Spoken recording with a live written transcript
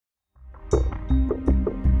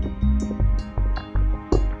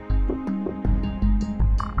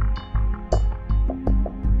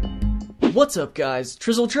What's up guys,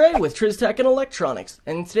 Trizzle Trey with TrizzTech&Electronix,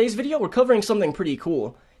 and in today's video we're covering something pretty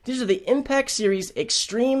cool. These are the Impact Series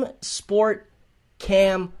Extreme Sport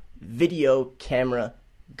Cam Video Camera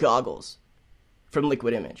Goggles from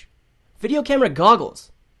Liquid Image. Video camera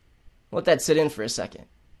goggles. Let that sit in for a second.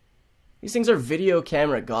 These things are video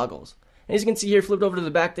camera goggles. And as you can see here, flipped over to the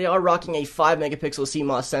back, they are rocking a 5 megapixel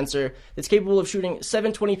CMOS sensor that's capable of shooting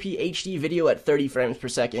 720p HD video at 30 frames per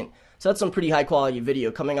second. So that's some pretty high quality video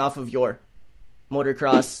coming off of your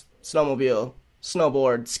Motorcross, snowmobile,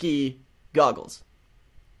 snowboard, ski, goggles.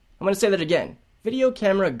 I'm going to say that again. Video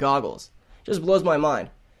camera goggles. Just blows my mind.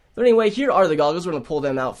 But anyway, here are the goggles. We're going to pull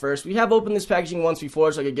them out first. We have opened this packaging once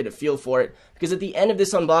before so I could get a feel for it, because at the end of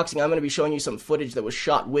this unboxing I'm going to be showing you some footage that was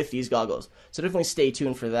shot with these goggles. So definitely stay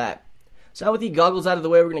tuned for that. So now with the goggles out of the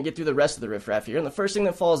way, we're going to get through the rest of the riffraff here. And the first thing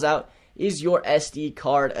that falls out is your SD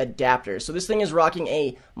card adapter. So this thing is rocking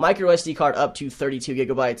a micro SD card up to 32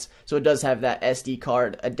 gigabytes. So it does have that SD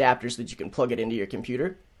card adapter so that you can plug it into your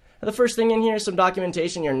computer. Now the first thing in here is some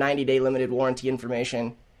documentation, your 90-day limited warranty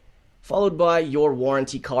information, followed by your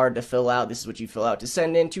warranty card to fill out. This is what you fill out to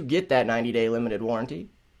send in to get that 90-day limited warranty.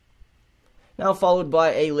 Now followed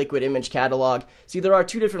by a Liquid Image catalog. See, there are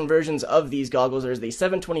two different versions of these goggles. There's the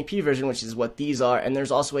 720p version, which is what these are, and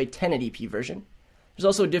there's also a 1080p version. There's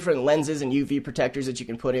also different lenses and UV protectors that you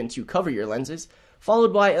can put in to cover your lenses,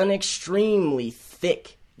 followed by an extremely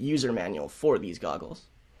thick user manual for these goggles.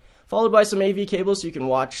 Followed by some AV cables so you can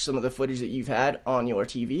watch some of the footage that you've had on your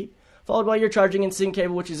TV. Followed by your charging and sync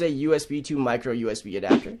cable, which is a USB to micro USB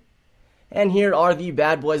adapter. And here are the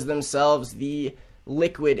bad boys themselves, the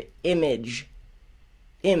Liquid Image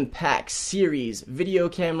Impact Series Video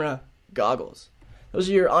Camera Goggles. Those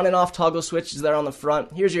are your on and off toggle switches that are on the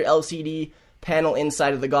front. Here's your LCD panel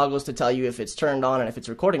inside of the goggles to tell you if it's turned on and if it's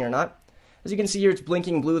recording or not. As you can see here, it's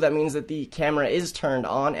blinking blue. That means that the camera is turned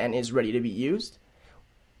on and is ready to be used.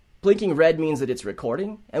 Blinking red means that it's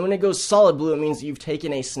recording. And when it goes solid blue, it means that you've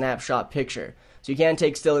taken a snapshot picture. So you can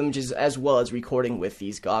take still images as well as recording with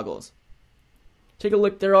these goggles. Take a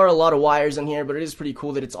look. There are a lot of wires in here, but it is pretty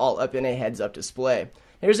cool that it's all up in a heads-up display.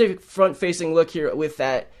 Here's a front-facing look here with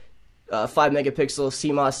that 5 megapixel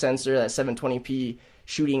CMOS sensor, that 720p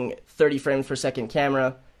shooting 30 frames per second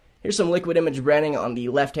camera. Here's some Liquid Image branding on the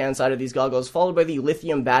left-hand side of these goggles, followed by the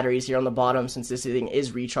lithium batteries here on the bottom, since this thing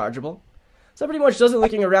is rechargeable. So that pretty much does it.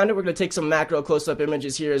 Looking around it, we're going to take some macro close-up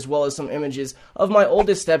images here, as well as some images of my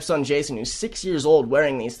oldest stepson, Jason, who's 6 years old,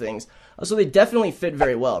 wearing these things. So they definitely fit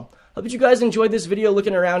very well. Hope that you guys enjoyed this video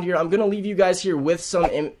looking around here. I'm going to leave you guys here with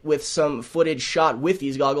some footage shot with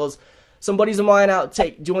these goggles. Some buddies of mine out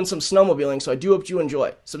doing some snowmobiling, so I do hope you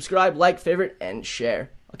enjoy. Subscribe, like, favorite, and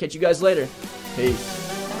share. I'll catch you guys later. Peace.